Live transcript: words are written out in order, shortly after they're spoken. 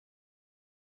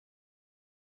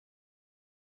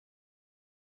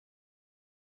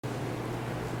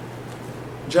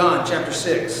John chapter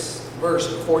 6, verse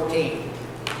 14.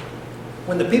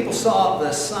 When the people saw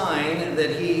the sign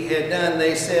that he had done,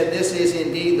 they said, "This is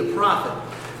indeed the prophet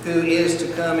who is to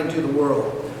come into the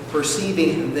world."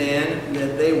 Perceiving then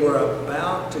that they were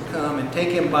about to come and take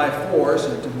him by force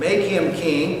and to make him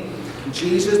king,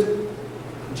 Jesus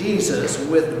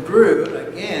withdrew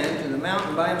again to the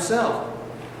mountain by himself.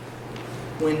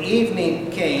 When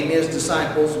evening came, his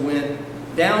disciples went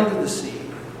down to the sea,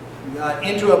 got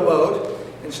into a boat,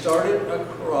 and started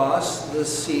across the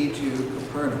sea to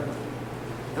Capernaum.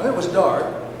 Now it was dark.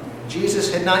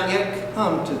 Jesus had not yet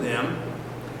come to them.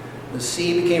 The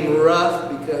sea became rough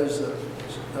because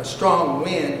a strong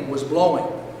wind was blowing.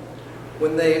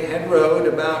 When they had rowed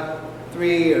about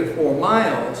 3 or 4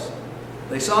 miles,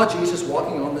 they saw Jesus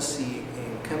walking on the sea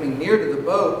and coming near to the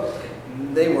boat.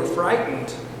 They were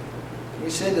frightened.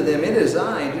 He said to them, "It is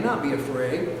I, do not be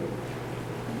afraid."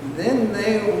 Then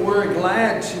they were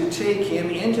glad to take him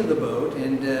into the boat,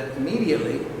 and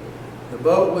immediately the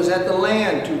boat was at the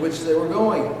land to which they were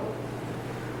going.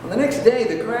 On the next day,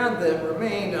 the crowd that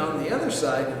remained on the other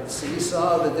side of the sea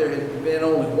saw that there had been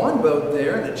only one boat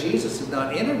there, that Jesus had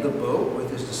not entered the boat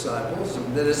with his disciples,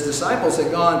 and that his disciples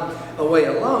had gone away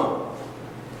alone.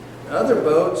 Other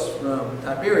boats from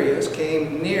Tiberias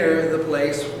came near the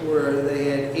place where they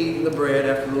had eaten the bread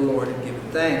after the Lord had given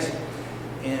thanks.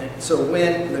 And so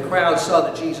when the crowd saw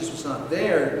that Jesus was not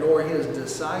there, nor his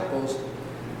disciples,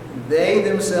 they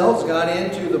themselves got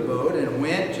into the boat and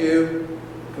went to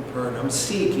Capernaum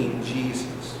seeking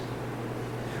Jesus.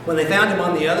 When they found him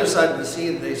on the other side of the sea,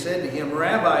 they said to him,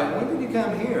 "Rabbi, when did you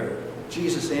come here?"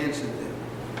 Jesus answered them,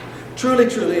 "Truly,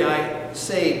 truly, I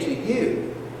say to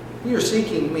you, you are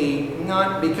seeking me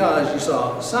not because you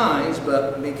saw signs,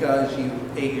 but because you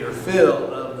ate your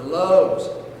fill of the loaves.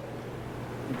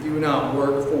 Do not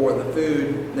work for the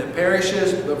food that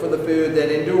perishes, but for the food that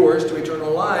endures to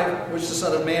eternal life, which the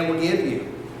Son of Man will give you.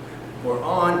 For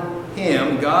on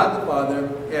him God the Father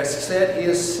has set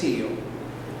his seal."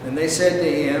 And they said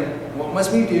to him, "What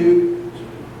must we do?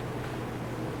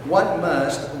 What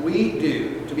must we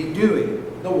do to be doing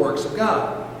the works of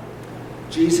God?"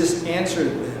 Jesus answered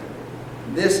them,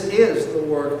 "This is the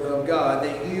work of God,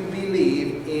 that you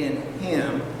believe in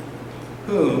him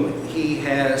whom he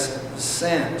has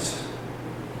sent."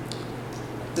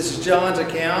 This is John's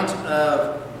account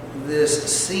of this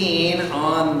scene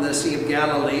on the Sea of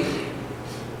Galilee.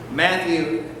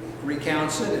 Matthew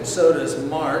recounts it, and so does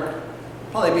Mark.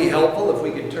 Probably be helpful if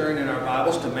we could turn in our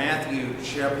Bibles to Matthew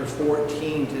chapter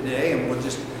 14 today, and we'll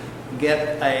just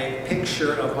get a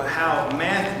picture of how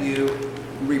Matthew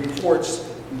reports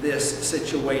this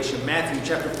situation. Matthew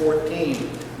chapter 14,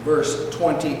 verse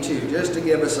 22, just to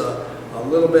give us a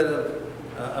little bit of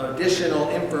additional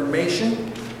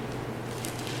information.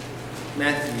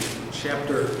 Matthew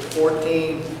chapter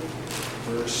 14,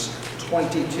 verse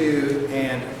 22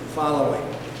 and following.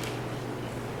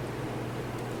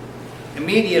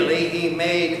 Immediately he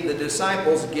made the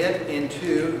disciples get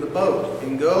into the boat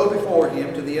and go before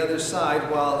him to the other side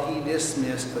while he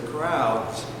dismissed the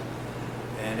crowds.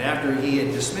 And after he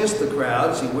had dismissed the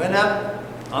crowds, he went up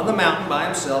on the mountain by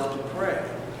himself to pray.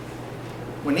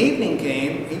 When evening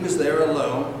came, he was there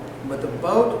alone, but the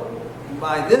boat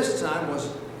by this time was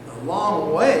a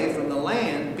long way from the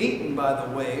land, beaten by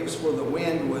the waves, for the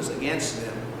wind was against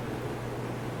them.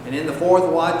 And in the 4th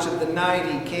watch of the night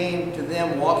he came to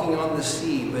them walking on the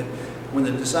sea. But when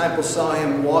the disciples saw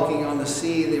him walking on the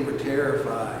sea, they were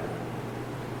terrified.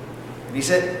 And they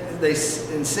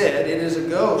said, "It is a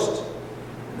ghost."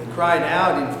 And they cried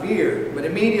out in fear. But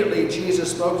immediately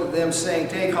Jesus spoke to them, saying,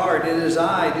 "Take heart, it is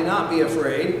I, do not be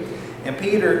afraid." And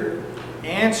Peter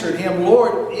answered him,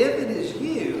 "Lord, if it is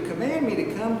you, command me to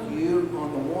come to you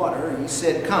on the water." And he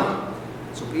said, "Come."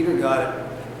 So Peter got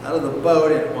out of the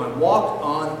boat and walked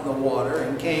on the water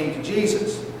and came to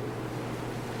Jesus.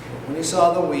 But when he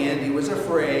saw the wind, he was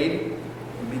afraid,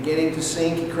 and beginning to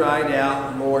sink, he cried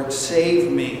out, "Lord,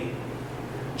 save me."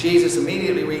 Jesus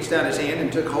immediately reached out his hand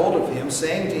and took hold of him,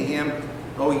 saying to him,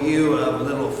 "O you of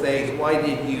little faith, why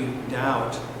did you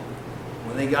doubt?"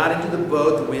 When they got into the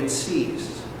boat, the wind ceased.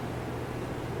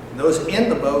 And those in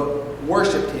the boat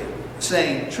worshipped him,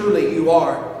 saying, "Truly you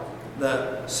are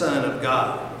the Son of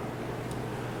God."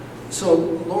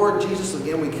 So, Lord Jesus,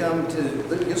 again, we come to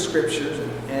look at scriptures,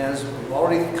 and as we've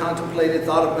already contemplated,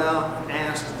 thought about, and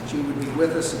asked that you would be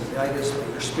with us and guide us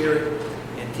with your Spirit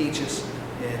and teach us,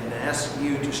 and ask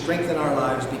you to strengthen our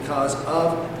lives because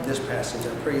of this passage.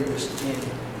 I pray this in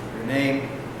your name.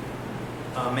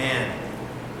 Amen.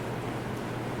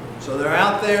 So they're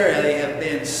out there, and they have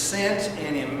been sent,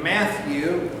 and in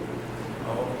Matthew,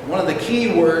 One of the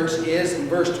key words is in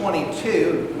verse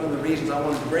 22. One of the reasons I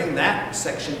wanted to bring that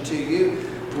section to you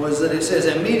was that it says,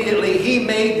 immediately he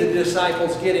made the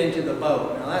disciples get into the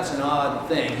boat. Now that's an odd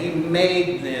thing. He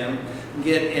made them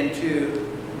get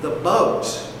into the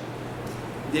boat.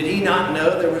 Did he not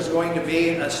know there was going to be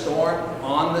a storm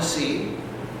on the sea?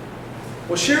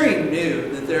 Well, sure he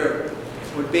knew that there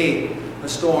would be a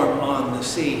storm on the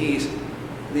sea. He's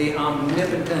the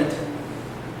omnipotent,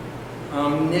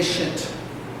 omniscient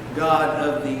God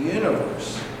of the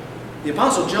universe. The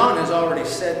Apostle John has already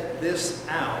set this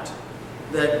out,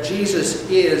 that Jesus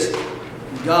is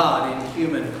God in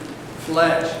human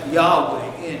flesh,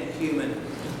 Yahweh in human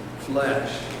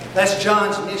flesh. That's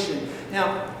John's mission.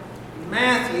 Now,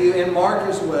 Matthew and Mark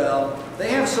as well, they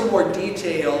have some more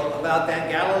detail about that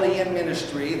Galilean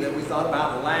ministry that we thought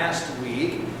about last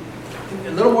week.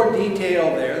 A little more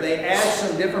detail there. They add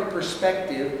some different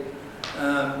perspective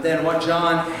than what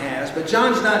John has. But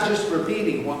John's not just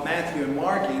repeating what Matthew and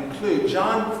Mark include.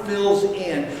 John fills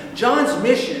in. John's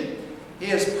mission,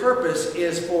 his purpose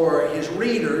is for his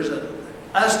readers,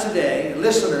 us today,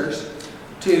 listeners,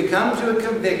 to come to a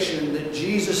conviction that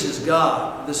Jesus is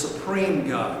God, the supreme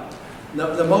God,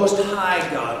 the most high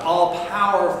God,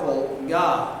 all-powerful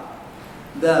God.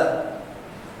 The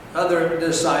other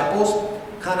disciples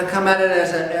kind of come at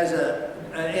it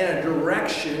in a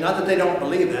direction, not that they don't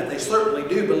believe that, they certainly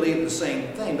do believe the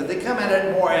same thing, but they come at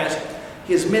it more as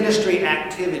his ministry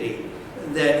activity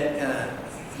that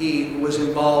he was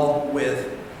involved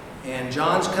with. And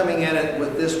John's coming at it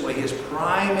with this way. His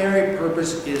primary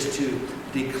purpose is to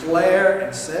declare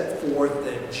and set forth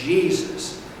that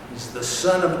Jesus is the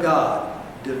Son of God,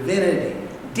 divinity,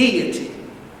 deity.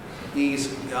 He's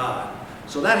God.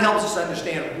 So that helps us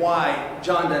understand why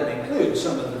John doesn't include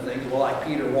some of the things, well, like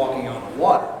Peter walking on the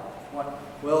water.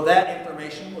 Well, that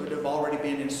information would have already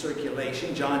been in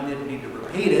circulation. John didn't need to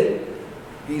repeat it.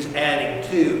 He's adding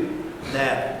to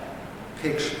that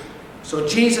picture. So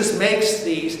Jesus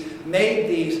made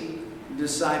these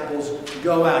disciples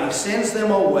go out. He sends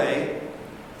them away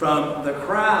from the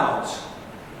crowds.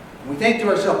 We think to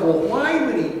ourselves, well, why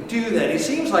would he do that? It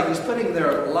seems like he's putting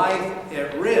their life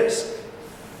at risk.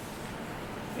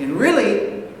 And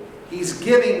really, he's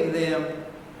giving them,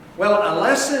 well, a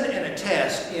lesson and a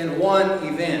test in one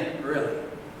event, really.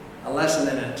 A lesson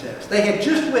and a test. They had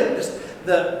just witnessed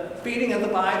the feeding of the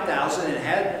 5,000 and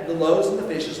had the loaves and the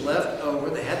fishes left over.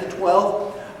 They had the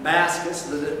 12 baskets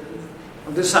that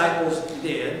the disciples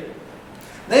did.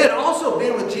 They had also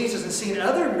been with Jesus and seen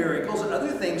other miracles and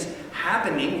other things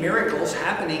happening, miracles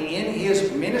happening in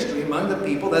his ministry among the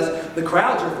people. The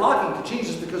crowds are flocking to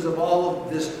Jesus because of all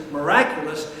of this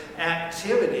miraculous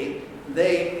activity.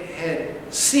 They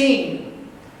had seen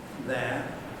that.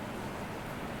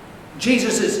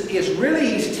 Jesus is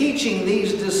really, he's teaching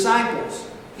these disciples.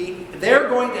 They're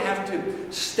going to have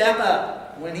to step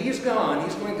up. When he's gone,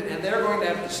 they're going to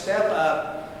have to step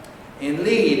up and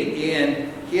lead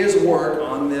in his work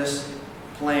on this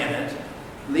planet,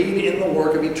 lead in the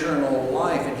work of eternal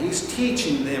life. And he's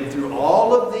teaching them through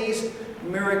all of these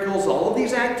miracles, all of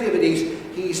these activities,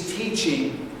 he's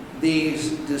teaching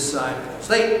these disciples.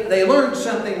 They learned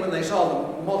something when they saw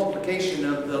the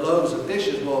multiplication of the loaves of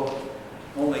fishes. Well,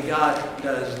 only God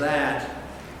does that.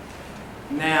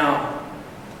 Now,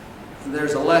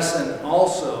 there's a lesson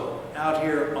also out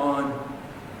here on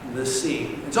the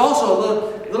sea. It's also a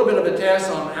little bit of a test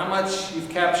on how much you've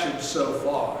captured so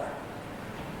far.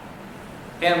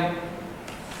 And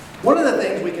one of the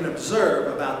things we can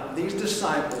observe about these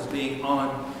disciples being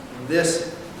on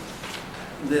this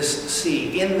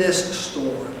sea, in this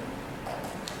storm,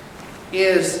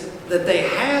 is that they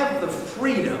have the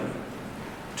freedom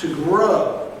to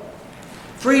grow.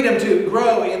 Freedom to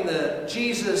grow in the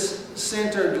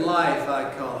Jesus-centered life,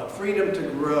 I call it. Freedom to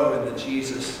grow in the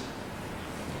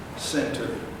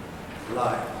Jesus-centered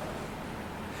life.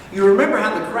 You remember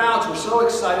how the crowds were so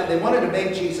excited. They wanted to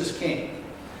make Jesus king.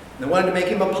 They wanted to make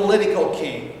him a political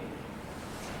king.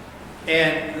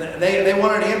 And they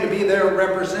wanted him to be their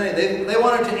representative. They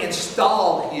wanted to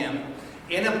install him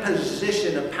in a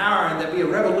position of power, and there'd be a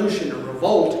revolution, a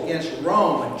revolt against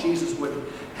Rome, and Jesus wouldn't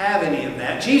have any of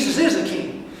that. Jesus is a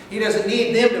king. He doesn't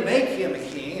need them to make him a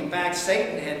king. In fact,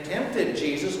 Satan had tempted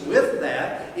Jesus with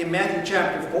that in Matthew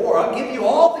chapter 4. I'll give you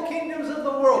all the kingdoms of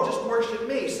the world. Just worship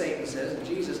me, Satan says. And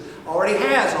Jesus already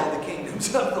has all the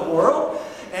kingdoms of the world,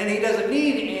 and he doesn't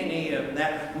need any of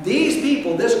that. These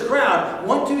people, this crowd,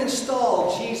 want to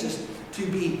install Jesus to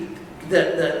be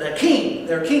the king,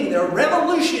 their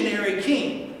revolutionary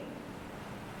king.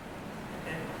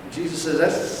 And Jesus says,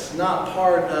 that's not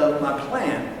part of my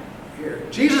plan here.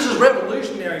 Jesus is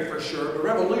revolutionary for sure, but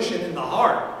revolution in the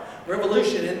heart.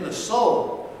 revolution in the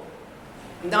soul.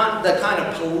 Not the kind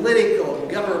of political,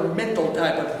 governmental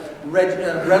type of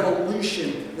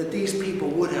revolution that these people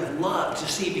would have loved to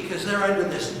see, because they're under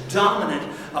this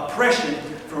dominant oppression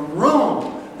from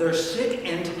Rome. They're sick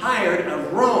and tired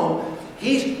of Rome.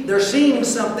 They're seeing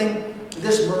something.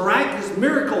 This miraculous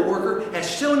miracle worker has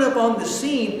shown up on the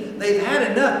scene. They've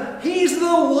had enough. He's the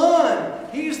one.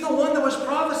 He's the one that was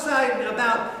prophesied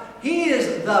about. He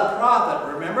is the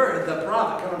prophet. Remember, the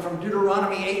prophet coming from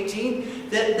Deuteronomy 18.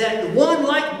 That one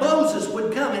like Moses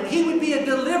would come, and he would be a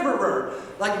deliverer.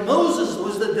 Like Moses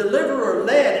was the deliverer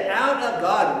led out of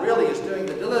God. Really is doing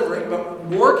the delivering, but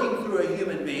working through a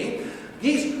human being.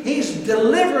 He's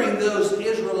delivering those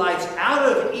Israelites out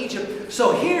of Egypt.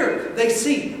 So here they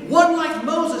see one like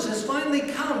Moses has finally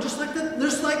come, just like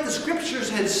the scriptures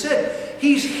had said.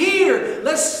 He's here.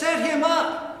 Let's set him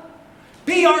up.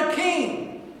 Be our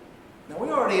king. Now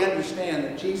we already understand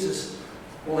that Jesus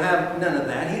will have none of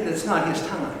that. It's not his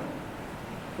time.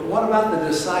 But what about the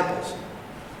disciples?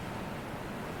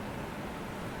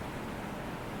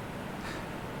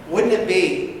 Wouldn't it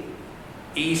be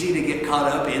easy to get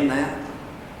caught up in that?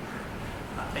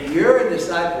 You're a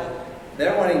disciple.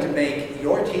 They're wanting to make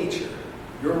your teacher,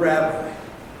 your rabbi,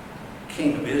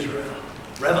 king of Israel,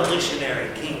 revolutionary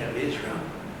king of Israel.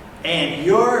 And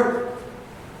you're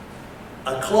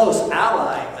a close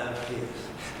ally of his.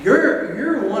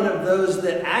 You're one of those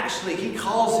that actually he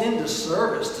calls into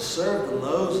service, to serve the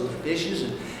loaves and the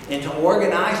fishes and to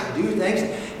organize and do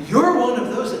things. You're one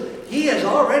of those that he has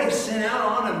already sent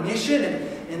out on a mission,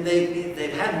 and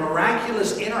they've had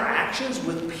miraculous interactions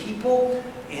with people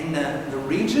in the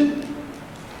region.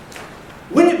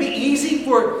 Wouldn't it be easy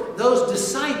for those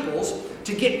disciples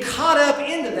to get caught up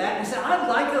into that and say, I'd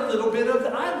like a little bit of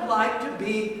that. I'd like to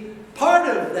be part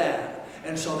of that.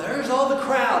 And so there's all the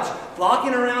crowds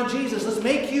flocking around Jesus. Let's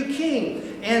make you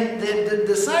king. And the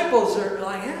disciples are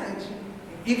like, yeah,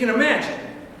 you can imagine.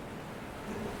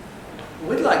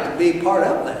 We'd like to be part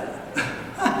of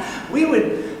that. We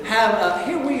would have,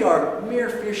 here we are, mere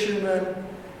fishermen,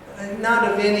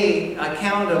 not of any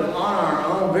account of on our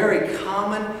own, very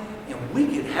common, and we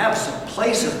could have some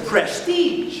place of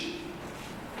prestige.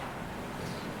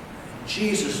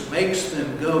 Jesus makes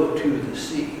them go to the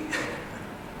sea.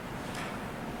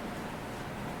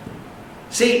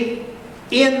 See,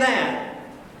 in that,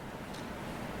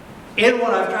 in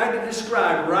what I've tried to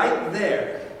describe right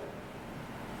there,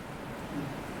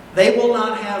 they will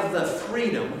not have the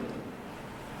freedom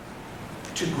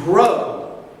to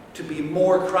grow to be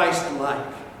more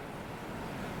Christ-like.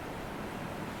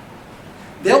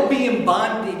 They'll be in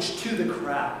bondage to the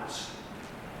crowds.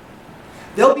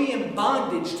 They'll be in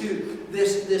bondage to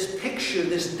this picture,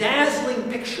 this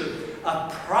dazzling picture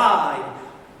of pride,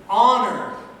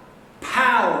 honor,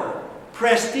 power,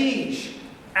 prestige.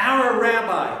 Our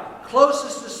rabbi,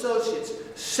 closest associates,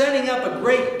 setting up a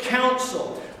great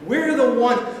council. We're the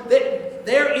one that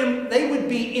they would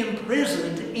be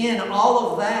imprisoned in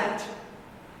all of that.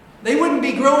 They wouldn't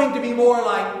be growing to be more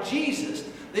like Jesus.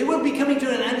 They would be coming to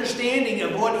an understanding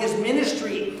of what his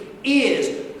ministry is,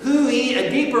 a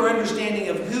deeper understanding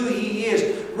of who he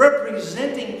is,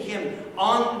 representing him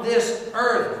on this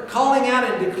earth, calling out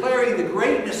and declaring the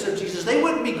greatness of Jesus. They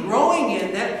wouldn't be growing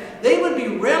in that. They would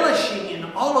be relishing in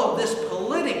all of this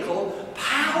political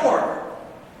power.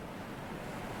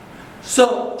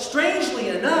 So, strangely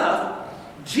enough,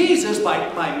 Jesus,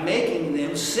 by making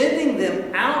them, sending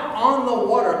them out on the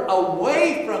water,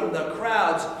 away from the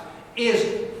crowds,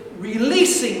 is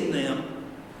releasing them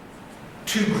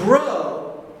to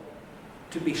grow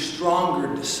to be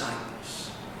stronger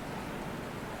disciples.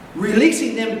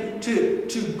 Releasing them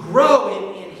to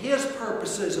grow in his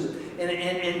purposes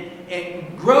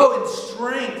and grow in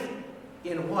strength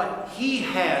in what he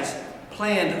has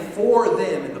planned for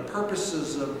them and the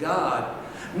purposes of God.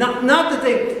 Not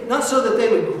so that they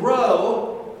would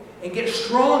grow and get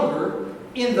stronger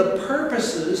in the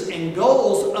purposes and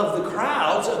goals of the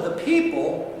crowds, of the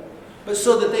people, but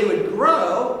so that they would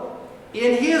grow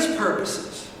in his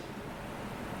purposes.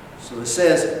 So it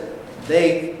says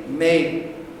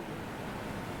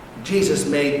Jesus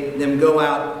made them go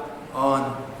out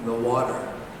on the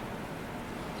water.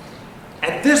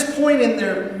 At this point in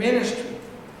their ministry,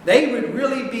 they would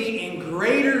really be in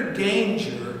greater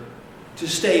danger to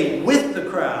stay with the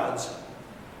crowds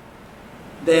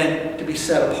than to be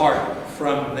set apart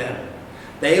from them.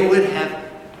 They would have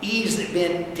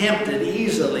been tempted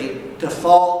easily to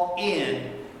fall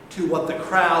in to what the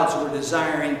crowds were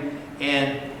desiring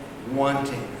and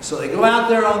wanting. So they go out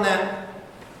there on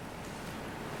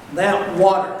that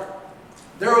water.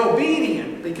 They're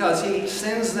obedient because he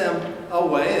sends them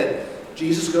away.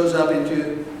 Jesus goes up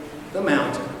into the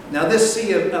mountain. Now this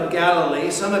Sea of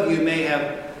Galilee, some of you may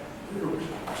have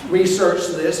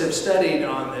researched this, have studied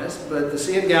on this, but the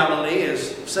Sea of Galilee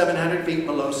is 700 feet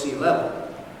below sea level.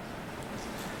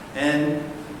 And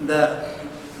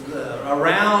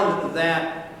around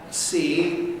that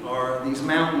sea are these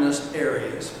mountainous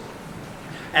areas.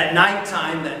 At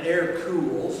nighttime, the air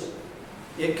cools.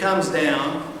 It comes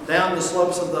down the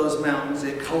slopes of those mountains.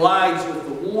 It collides with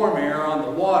the warm air on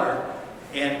the water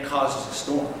and causes a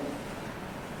storm.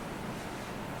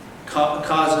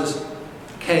 Causes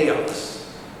chaos.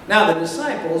 Now the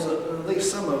disciples, at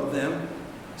least some of them,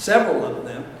 several of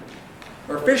them,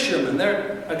 are fishermen.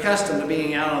 They're accustomed to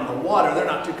being out on the water. They're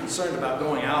not too concerned about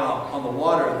going out on the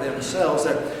water themselves.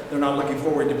 They're not looking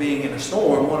forward to being in a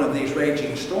storm, one of these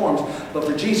raging storms. But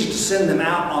for Jesus to send them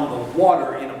out on the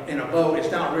water in a boat,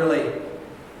 it's not really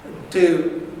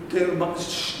too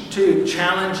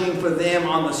challenging for them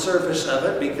on the surface of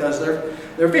it, because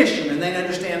they're fishermen. They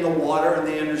understand the water and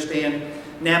they understand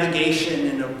navigation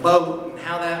in a boat and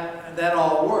how that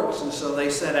all works. And so they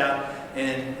set out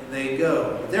and they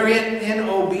go. They're in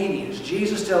obedience.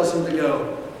 Jesus tells them to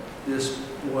go this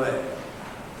way.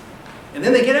 And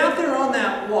then they get out there on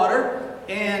that water,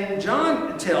 and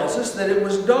John tells us that it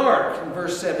was dark. In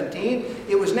verse 17,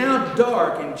 it was now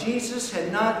dark, and Jesus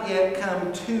had not yet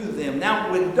come to them.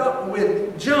 Now,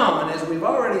 with John, as we've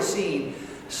already seen,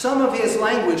 some of his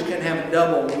language can have a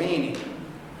double meaning.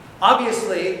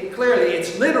 Obviously, clearly,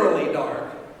 it's literally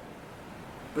dark,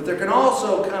 but there can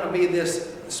also kind of be this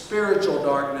spiritual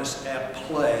darkness at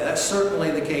play. That's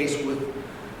certainly the case with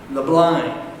the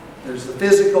blind. There's the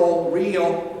physical,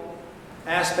 real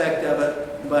aspect of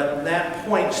it, but that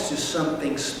points to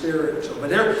something spiritual. But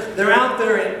they're out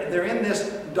there, they're in this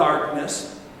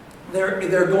darkness.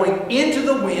 They're going into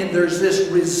the wind. There's this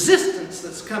resistance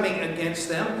that's coming against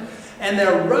them. And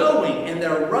they're rowing, and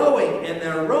they're rowing, and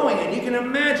they're rowing. And you can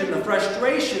imagine the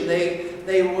frustration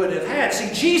they would have had.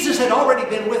 See, Jesus had already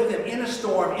been with them in a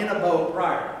storm, in a boat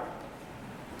prior.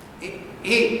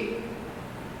 He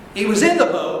was in the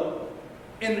boat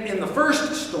in the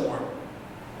first storm,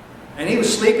 and he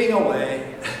was sleeping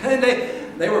away. And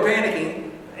they were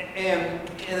panicking, and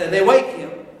they wake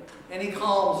him, and he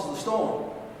calms the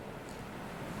storm.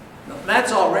 Now,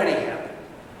 that's already happened.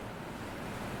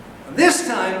 This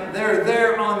time, they're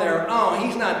there on their own.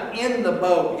 He's not in the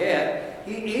boat yet.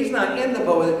 He's not in the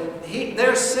boat.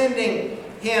 They're sending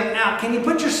him out. Can you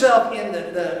put yourself in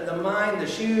the mind, the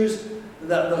shoes,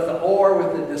 the oar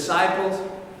with the disciples?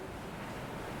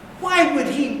 Why would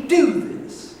he do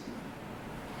this?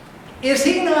 Is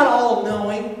he not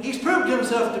all-knowing? He's proved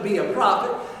himself to be a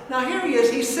prophet. Now here he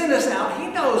is. He sent us out. He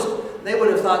knows. They would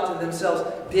have thought to themselves,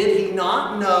 did he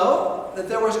not know that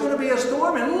there was going to be a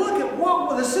storm? And look at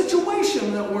what the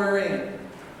situation that we're in.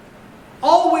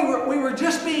 We were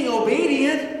just being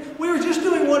obedient. We were just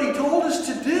doing what he told us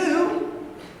to do.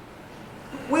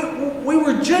 We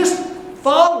were just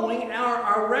following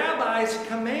our rabbi's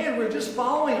command. We're just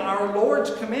following our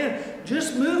Lord's command.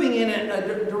 Just moving in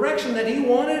a direction that he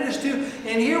wanted us to.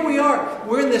 And here we are.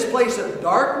 We're in this place of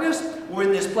darkness. We're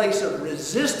in this place of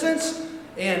resistance.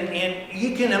 And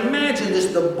you can imagine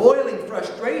the boiling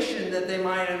frustration that they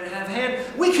might have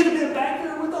had. We could have been back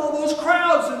there with all those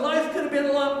crowds, and life could have been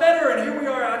a lot better. And here we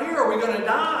are out here. Are we going to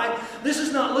die? This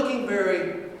is not looking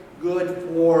very good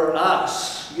for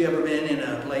us. You ever been in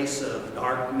a place of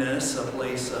darkness, a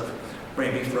place of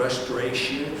maybe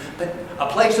frustration, but a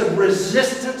place of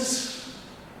resistance?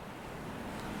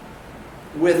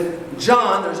 With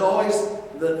John, there's always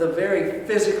the very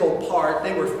physical part.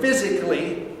 They were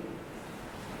physically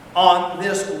on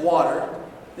this water.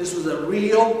 This was a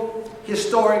real,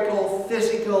 historical,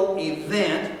 physical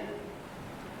event.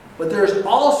 But there's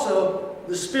also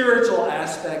the spiritual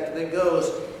aspect that goes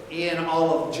in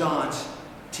all of John's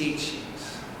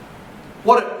teachings.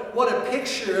 What a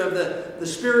picture of the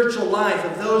spiritual life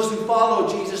of those who follow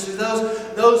Jesus, of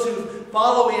those who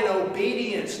follow in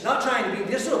obedience, not trying to be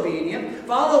disobedient,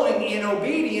 following in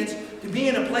obedience to be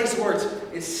in a place where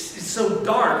it's so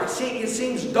dark. It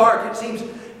seems dark. It seems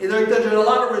there's a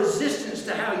lot of resistance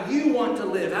to how you want to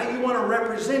live, how you want to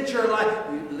represent your life.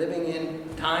 Are you living in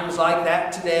times like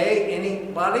that today?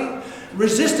 Anybody?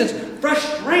 Resistance,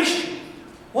 frustration.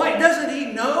 Why doesn't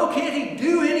he know? Can't he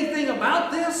do anything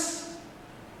about this?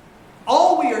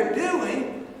 All we are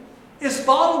doing is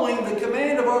following the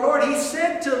command of our Lord. He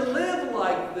said to live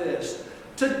like this,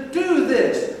 to do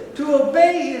this, to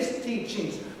obey his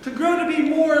teachings, to grow to be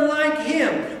more like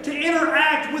him, to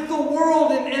interact with the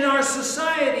world and in our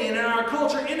society and in our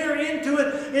culture, enter into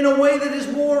it in a way that is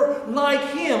more like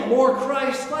him, more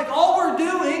Christ-like. All we're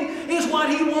doing is what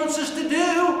he wants us to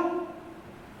do.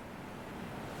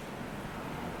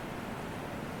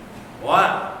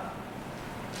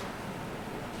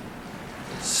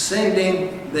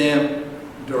 sending them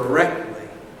directly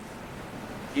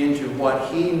into what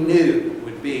he knew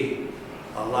would be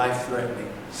a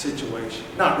life-threatening situation.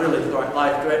 Not really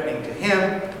life-threatening to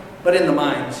him, but in the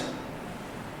minds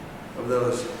of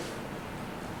those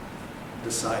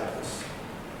disciples.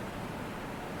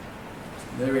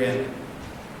 They're in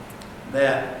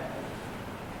that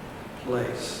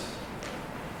place.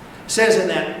 It says in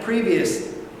that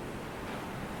previous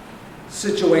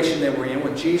situation they were in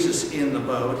with Jesus in the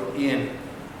boat in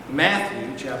Matthew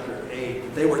chapter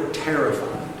 8, they were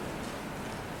terrified.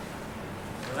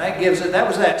 That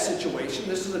was that situation.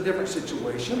 This is a different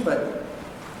situation, but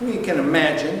we can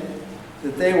imagine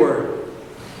that they were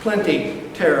plenty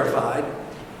terrified.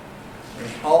 And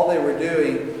all they were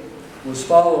doing was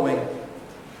following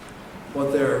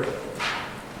what their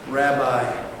rabbi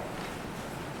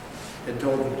had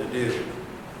told them to do.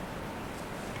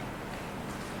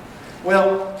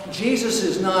 Well, Jesus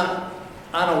is not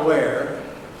unaware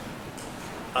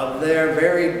of their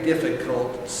very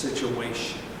difficult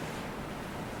situation.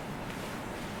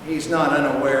 He's not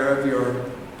unaware of your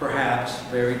perhaps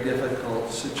very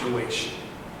difficult situation.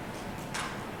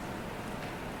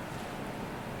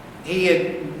 He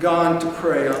had gone to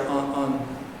pray on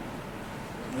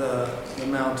the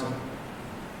mountain.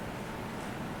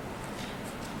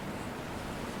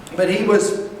 But he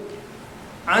was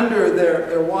under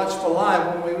their watchful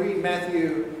eye. When we read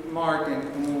Matthew, Mark, and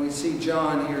when we see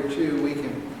John here too,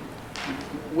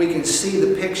 we can see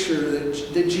the picture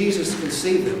that Jesus can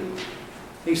see them.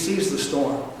 He sees the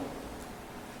storm.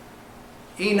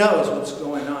 He knows what's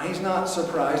going on. He's not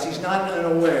surprised. He's not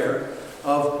unaware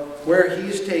of where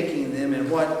he's taking them and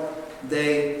what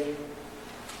they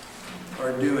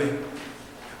are doing.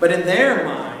 But in their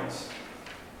minds,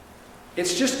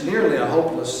 it's just merely a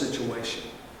hopeless situation.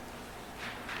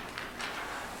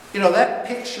 You know, that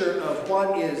picture of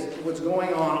what's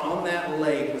going on that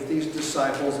lake with these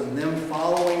disciples and them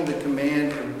following the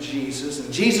command of Jesus,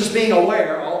 and Jesus being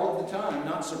aware all of the time,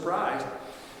 not surprised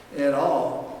at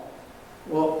all.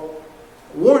 Well,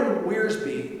 Warren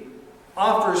Wiersbe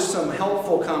offers some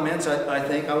helpful comments, I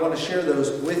think. I want to share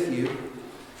those with you.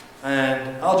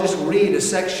 And I'll just read a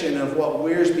section of what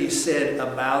Wiersbe said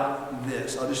about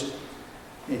this.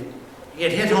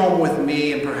 It hit home with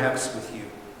me and perhaps with you.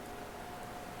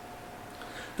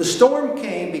 The storm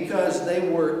came because they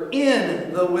were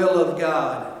in the will of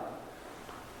God,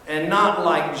 and not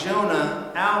like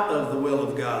Jonah out of the will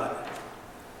of God.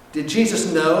 Did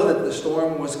Jesus know that the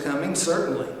storm was coming?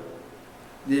 Certainly.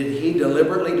 Did he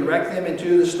deliberately direct them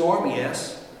into the storm?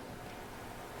 Yes.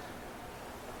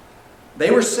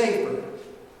 They were safer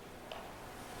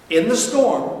in the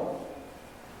storm,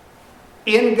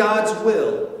 in God's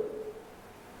will,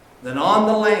 than on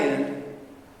the land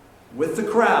with the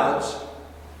crowds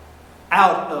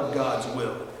out of God's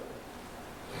will.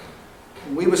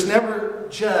 We must never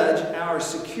judge our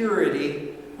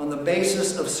security on the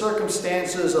basis of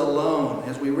circumstances alone.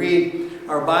 As we read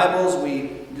our Bibles,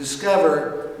 we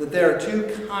discover that there are two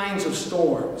kinds of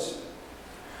storms.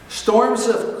 Storms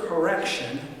of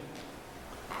correction,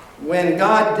 when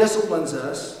God disciplines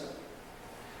us,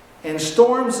 and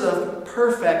storms of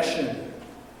perfection,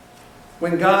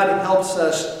 when God helps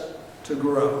us to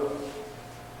grow.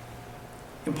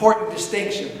 Important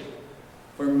distinction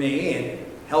for me and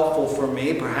helpful for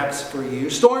me, perhaps for you.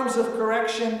 Storms of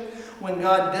correction when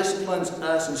God disciplines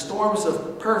us, and storms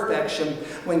of perfection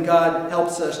when God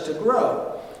helps us to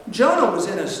grow. Jonah was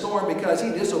in a storm because he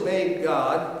disobeyed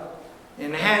God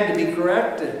and had to be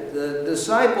corrected. The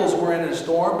disciples were in a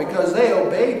storm because they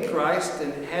obeyed Christ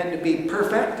and had to be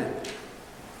perfected.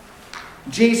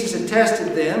 Jesus had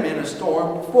tested them in a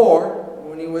storm before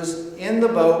when he was in the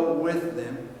boat with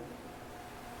them.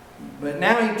 But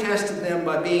now he tested them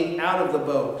by being out of the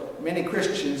boat. Many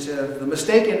Christians have the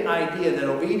mistaken idea that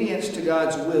obedience to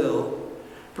God's will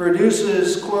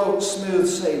produces, quote, smooth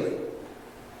sailing.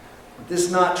 But this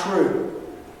is not true.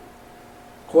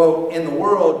 Quote, in the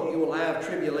world you will have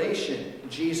tribulation,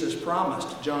 Jesus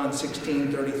promised, John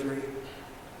 16:33.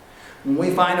 When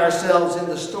we find ourselves in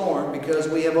the storm because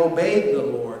we have obeyed the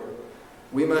Lord,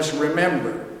 we must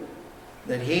remember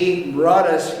that he brought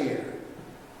us here.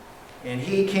 And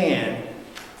he can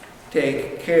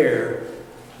take care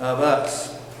of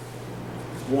us.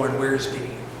 Warren Wiersbe.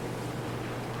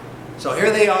 So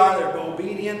here they are. They're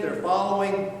obedient. They're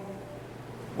following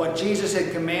what Jesus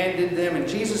had commanded them. And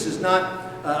Jesus is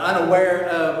not unaware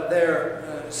of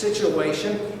their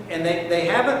situation. And they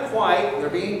haven't quite, they're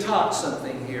being taught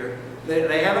something here.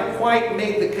 They haven't quite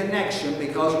made the connection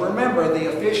because remember,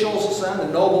 the official's son, the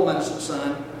nobleman's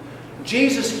son,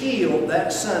 Jesus healed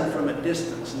that son from a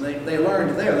distance. And they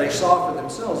learned there, they saw for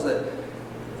themselves that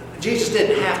Jesus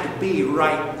didn't have to be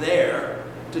right there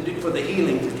for the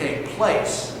healing to take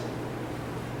place.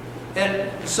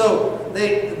 And so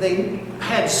they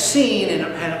had seen and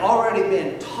had already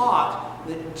been taught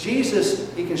that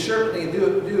Jesus, he can certainly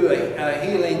do a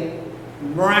healing,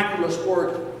 miraculous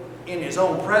work in his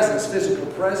own presence, physical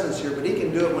presence here, but he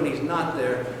can do it when he's not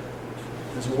there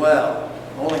as well.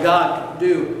 Only God can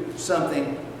do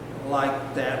something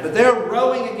like that. But they're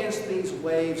rowing against these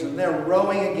waves, and they're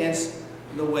rowing against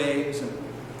the waves. And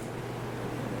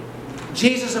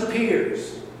Jesus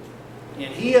appears,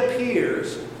 and he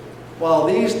appears while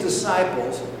these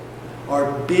disciples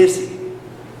are busy.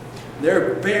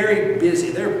 They're very busy.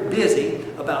 They're busy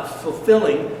about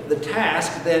fulfilling the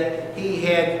task that he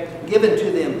had given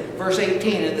to them. Verse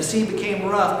 18, and the sea became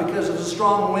rough because of the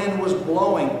strong wind was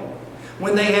blowing.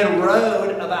 When they had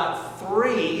rowed about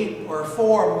 3 or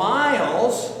 4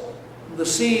 miles, the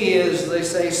sea is, they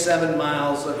say, 7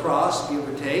 miles across, give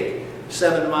or take,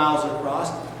 7 miles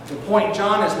across. The point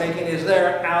John is making is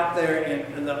they're out there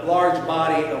in the large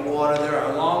body of water. They're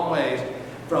a long ways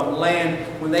from land.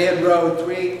 When they had rowed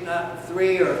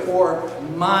 3 or 4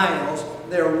 miles,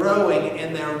 they're rowing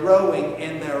and they're rowing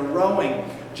and they're rowing.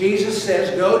 Jesus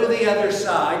says, go to the other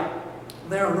side.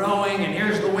 They're rowing, and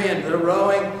here's the wind. They're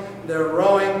rowing, they're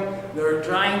rowing. They're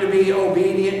trying to be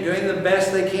obedient, doing the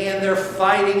best they can. They're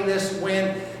fighting this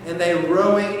wind, and they're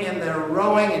rowing and they're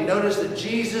rowing. And notice that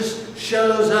Jesus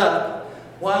shows up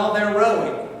while they're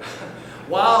rowing.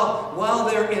 While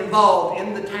they're involved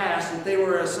in the task that they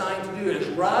were assigned to do, as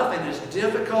rough and as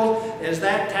difficult as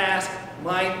that task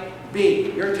might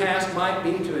be. Your task might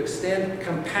be to extend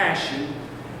compassion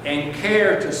and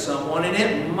care to someone, and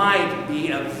it might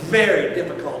be a very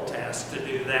difficult task to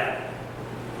do that.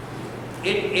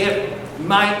 It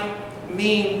might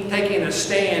mean taking a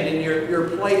stand in your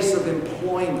place of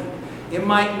employment. It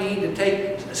might mean to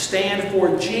take a stand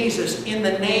for Jesus, in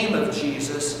the name of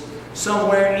Jesus.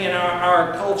 Somewhere in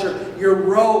our culture, you're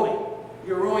rowing.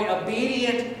 You're rowing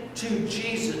obedient to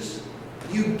Jesus.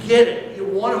 You get it. You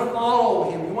want to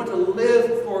follow him. You want to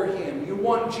live for him. You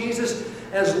want Jesus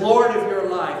as Lord of your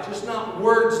life. Just not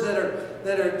words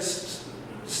that are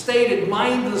stated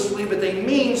mindlessly, but they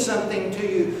mean something to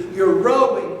you. You're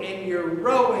rowing and you're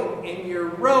rowing and you're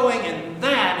rowing, and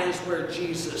that is where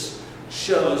Jesus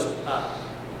shows up.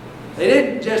 They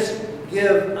didn't just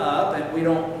give up, and we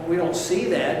don't see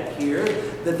that here,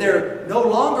 that they're no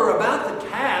longer about the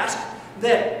task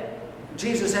that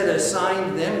Jesus had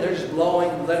assigned them. They're just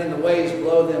blowing, letting the waves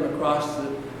blow them across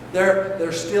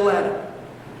they're still at it.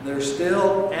 They're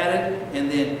still at it,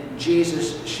 and then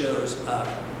Jesus shows up.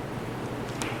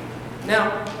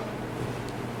 Now,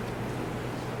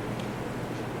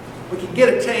 we can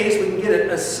get a taste, we can get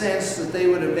a sense that they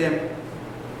would have been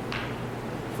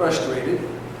frustrated.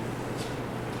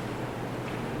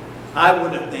 I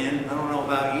would have been. I don't know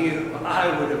about you, but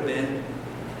I would have been.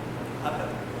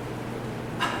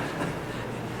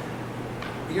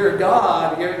 You're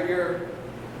God. You're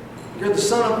the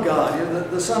Son of God. You're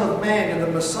the Son of Man. You're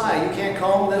the Messiah. You can't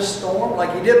calm this storm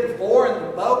like you did before in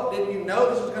the boat. Didn't you know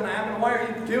this was going to happen? Why are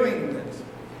you doing this?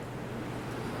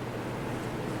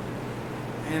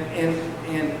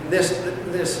 And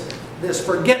this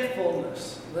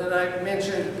forgetfulness that I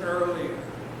mentioned earlier,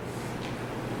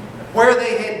 where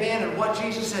they had been and what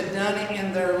Jesus had done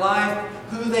in their life,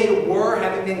 who they were,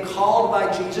 having been called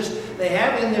by Jesus. They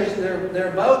have in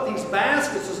their boat these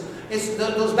baskets.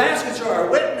 Those baskets are our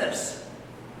witness.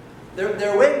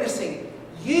 They're witnessing.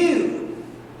 You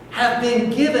have been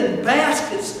given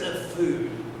baskets of food.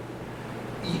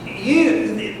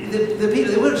 The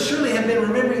people, they would surely have been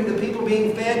remembering the people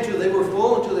being fed till they were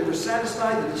full, until they were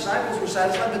satisfied. The disciples were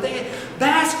satisfied, but they had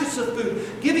baskets of food,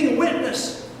 giving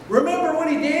witness. Remember what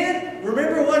he did?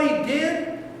 Remember what he did?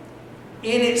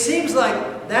 And it seems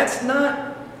like that's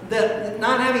not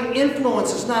having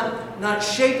influence. It's not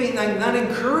shaping them, not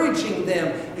encouraging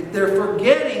them. They're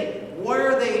forgetting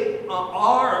where they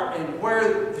are and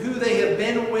who they have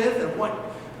been with, and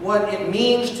what it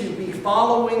means to be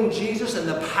following Jesus and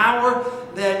the power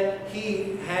that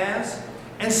he has.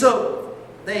 And so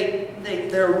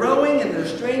they're rowing and they're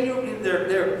straining.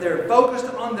 They're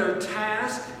focused on their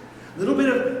task. A little bit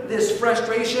of this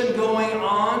frustration going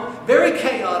on. Very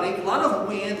chaotic. A lot of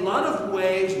wind, a lot of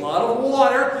waves, a lot of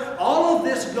water. All of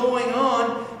this going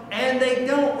on. And they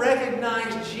don't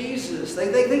recognize Jesus. They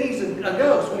think he's a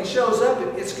ghost. When he shows up,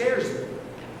 it scares them.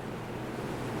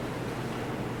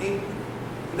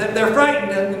 They're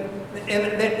frightened.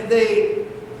 And they,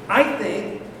 I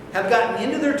think, have gotten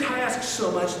into their tasks so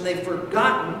much and they've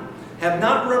forgotten, have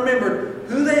not remembered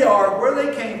who they are, where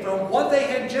they came from, what they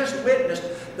had just witnessed,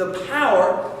 the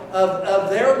power of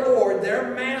their Lord,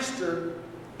 their Master,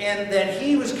 and that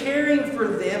He was caring for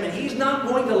them, and He's not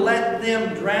going to let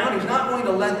them drown. He's not going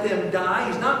to let them die.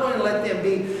 He's not going to let them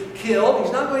be killed.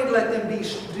 He's not going to let them be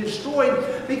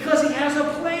destroyed, because He has a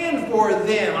plan for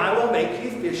them. I will make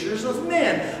you fishers of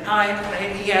men.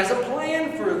 He has a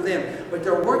plan for them, but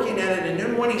they're working at it, and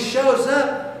then when He shows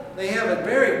up, they have a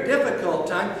very difficult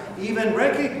time even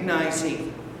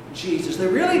recognizing Jesus. They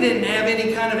really didn't have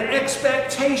any kind of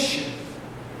expectation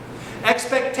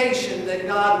that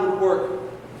God would work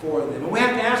for them. And we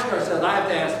have to ask ourselves, I have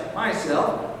to ask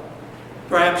myself,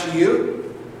 perhaps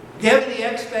you, do you have any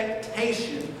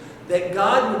expectation that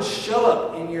God would show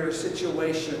up in your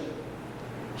situation?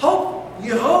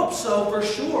 You hope so for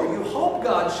sure. You hope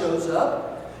God shows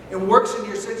up and works in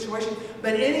your situation,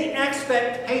 but any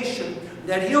expectation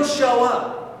that He'll show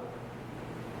up.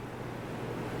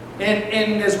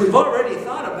 And as we've already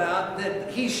thought about,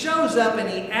 that He shows up and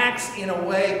He acts in a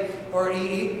way, or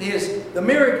the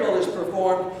miracle is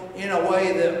performed in a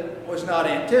way that was not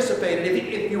anticipated.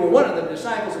 If you were one of the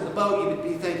disciples of the boat, you would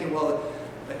be thinking, well,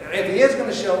 if He is going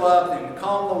to show up, then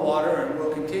calm the water and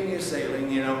we'll continue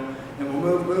sailing, and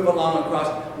we'll move along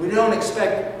across. We don't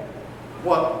expect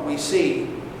what we see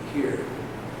here.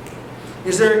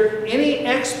 Is there any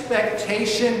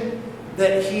expectation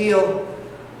that He'll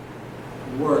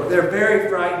work? They're very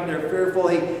frightened. They're fearful.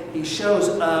 He shows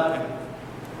up,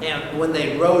 and when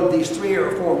they rowed these 3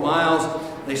 or 4 miles,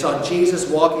 they saw Jesus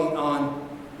walking on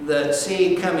the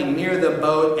sea, coming near the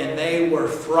boat, and they were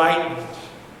frightened.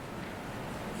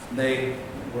 They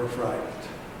were frightened.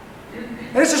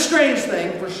 And it's a strange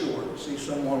thing, for sure, to see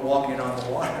someone walking on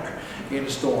the water in a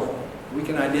storm. We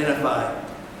can identify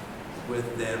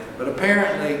with them. But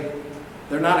apparently,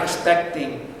 they're not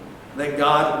expecting that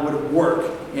God would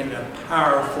work in a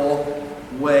powerful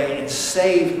way and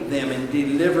save them and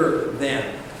deliver them.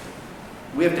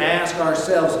 We have to ask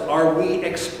ourselves, are we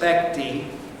expecting,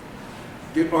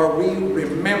 are we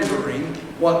remembering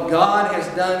what God has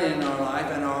done in our life,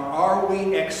 and are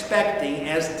we expecting,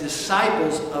 as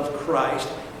disciples of Christ,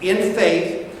 in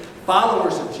faith,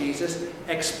 followers of Jesus,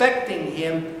 expecting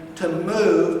Him to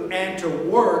move and to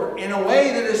work in a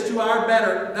way that is to our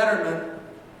betterment,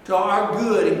 to our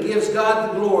good, and gives God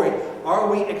the glory?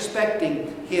 Are we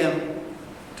expecting Him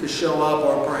to show up,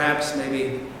 or perhaps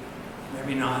maybe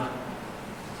not?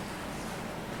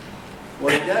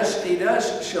 Well, He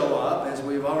does show up, as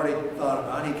we've already thought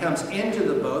about. He comes into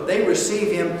the boat. They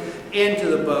receive Him into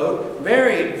the boat.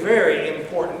 Very, very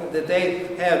important that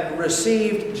they have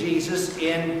received Jesus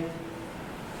into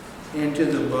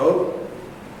the boat.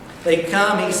 They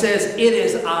come. He says, "It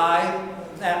is I."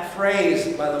 That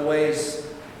phrase, by the way, is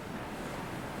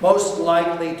most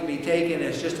likely to be taken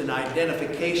as just an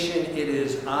identification. It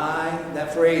is I.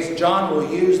 That phrase, John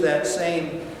will use that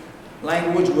same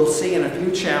language we'll see in a few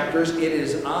chapters. It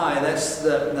is I. That's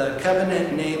the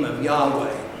covenant name of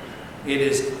Yahweh. It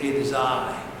is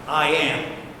I. I am.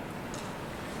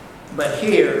 But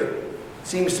here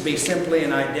seems to be simply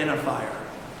an identifier,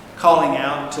 calling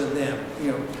out to them.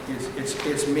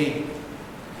 It's me.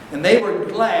 And they were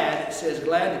glad, it says,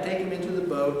 glad to take Him into the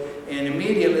boat, and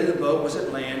immediately the boat was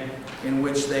at land in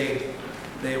which they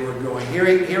were going. Here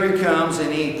he comes,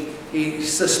 and he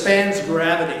suspends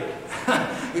gravity.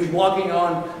 He's walking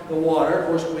on the water. Of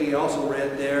course, we also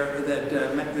read there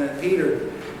that Peter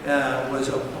was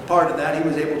a part of that. He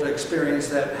was able to experience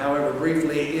that, however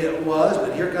briefly it was.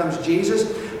 But here comes Jesus.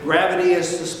 Gravity is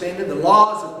suspended. The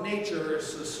laws of nature are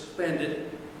suspended,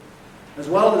 as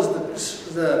well as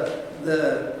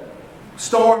the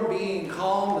storm being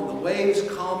calmed and the waves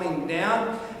calming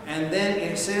down. And then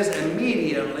it says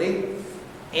immediately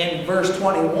in verse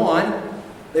 21,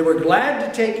 they were glad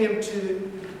to take Him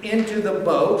into the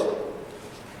boat.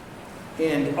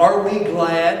 And are we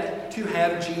glad to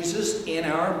have Jesus in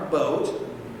our boat?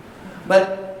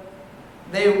 But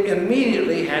they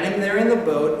immediately had Him there in the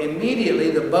boat. Immediately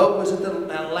the boat was at the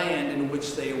land in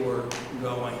which they were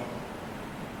going.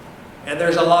 And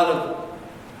there's a lot of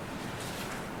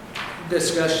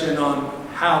discussion on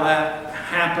how that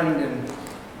happened and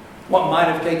what might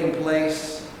have taken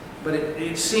place. But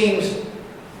it seems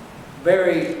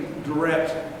very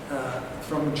direct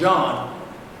from John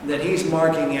that he's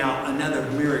marking out another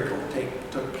miracle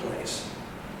took place.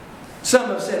 Some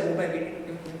have said, well,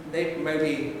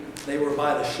 maybe they were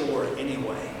by the shore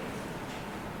anyway.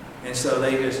 And so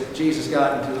Jesus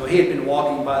got into he had been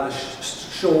walking by the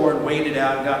shore and waded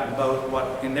out and got in the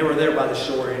boat, and they were there by the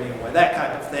shore anyway. That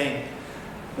type of thing.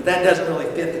 But that doesn't really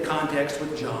fit the context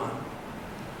with John.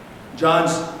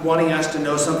 John's wanting us to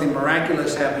know something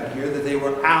miraculous happened here, that they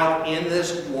were out in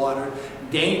this water,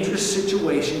 dangerous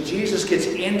situation. Jesus gets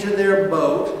into their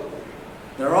boat.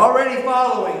 They're already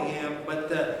following him, but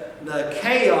the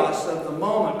chaos of the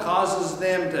moment causes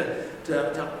them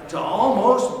to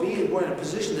almost be in a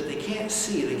position that they can't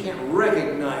see. They can't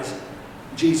recognize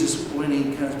Jesus when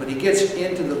he comes. But he gets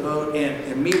into the boat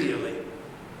and immediately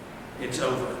it's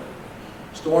over.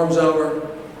 Storm's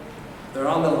over. They're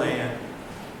on the land.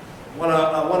 What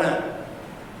I want to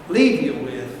leave you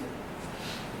with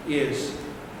is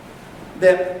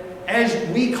that as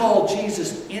we call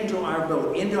Jesus into our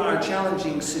boat, into our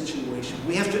challenging situation,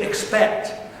 we have to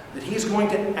expect that he's going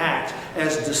to act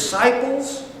as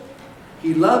disciples.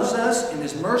 He loves us and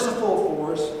is merciful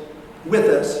for us, with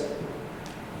us,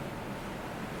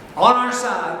 on our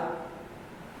side.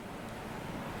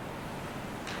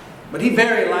 But he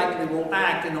very likely will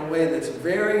act in a way that's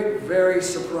very, very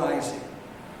surprising.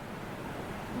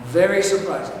 Very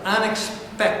surprising.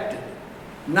 Unexpected.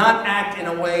 Not act in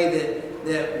a way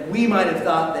that we might have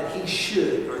thought that he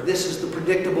should, or this is the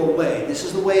predictable way. This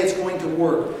is the way it's going to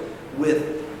work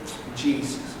with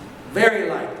Jesus. Very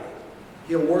likely,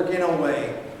 he'll work in a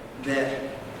way that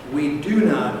we do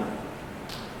not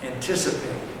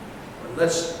anticipate.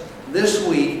 Let's, this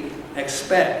week,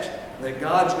 expect that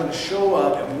God's going to show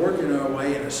up and work in our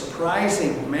way in a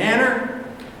surprising manner,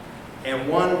 and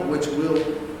one which we'll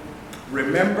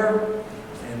remember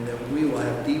and that we will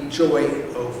have deep joy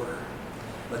over.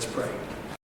 Let's pray.